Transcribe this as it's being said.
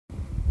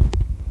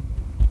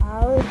I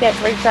always get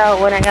freaked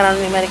out when I get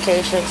on new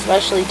medication,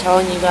 especially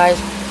telling you guys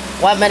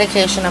what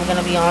medication I'm going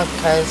to be on,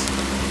 because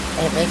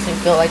it makes me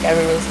feel like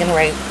everybody's going to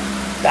write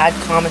bad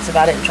comments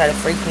about it and try to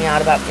freak me out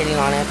about getting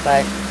on it.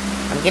 But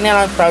I'm getting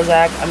on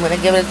Prozac. I'm going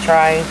to give it a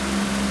try.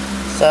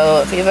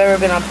 So if you've ever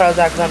been on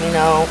Prozac, let me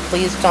know.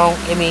 Please don't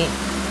give me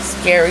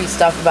scary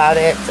stuff about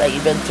it that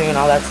you've been through and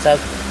all that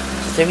stuff.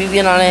 Just if you've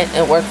been on it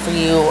and it worked for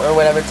you or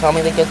whatever, tell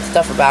me the good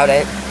stuff about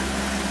it.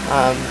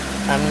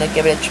 I'm going to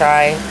give it a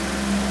try.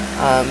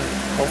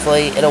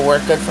 Hopefully it'll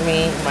work good for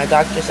me. My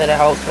doctor said it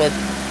helps with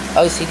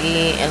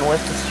OCD and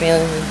with just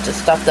feeling just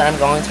stuff that I'm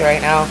going through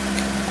right now,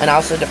 and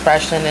also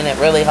depression, and it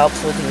really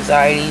helps with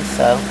anxiety,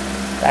 so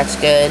that's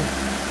good.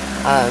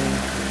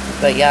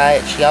 But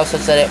yeah, she also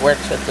said it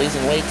works with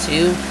losing weight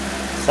too,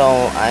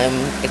 so I'm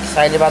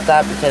excited about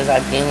that because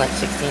I've gained like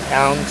 16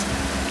 pounds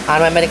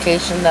on my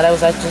medication that I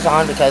was just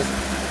on, because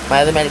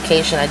my other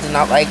medication I did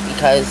not like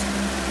because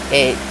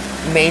it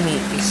made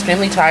me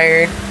extremely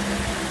tired.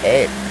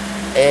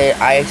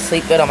 I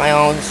sleep good on my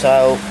own,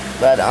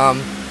 but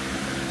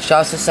she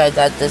also said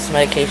that this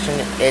medication,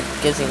 it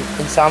gives me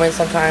insomnia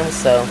sometimes,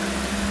 so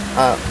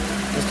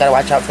just gotta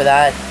watch out for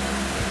that.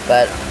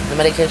 But the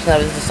medication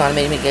that I was just on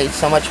made me gain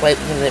so much weight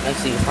because it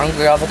makes you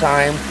hungry all the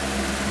time,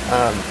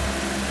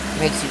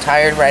 makes you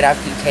tired right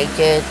after you take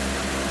it.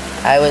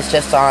 I was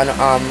just on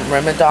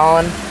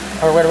Rimadan,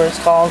 or whatever it's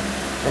called,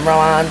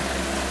 Rimalan,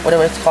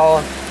 whatever it's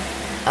called.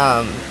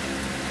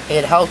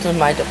 It helped with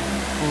my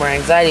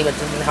anxiety, but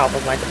doesn't help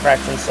with my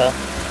depression. So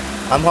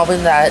I'm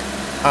hoping that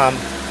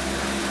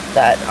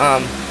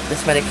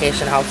this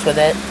medication helps with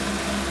it.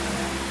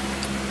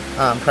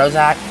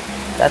 Prozac,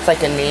 that's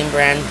like a name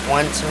brand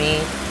one to me.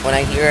 When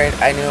I hear it,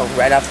 I knew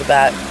right off the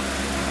bat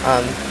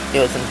it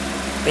was a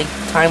big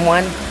time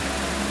one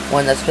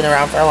that's been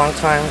around for a long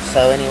time.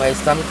 So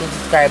anyways, don't forget to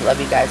subscribe. Love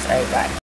you guys. Alright, bye.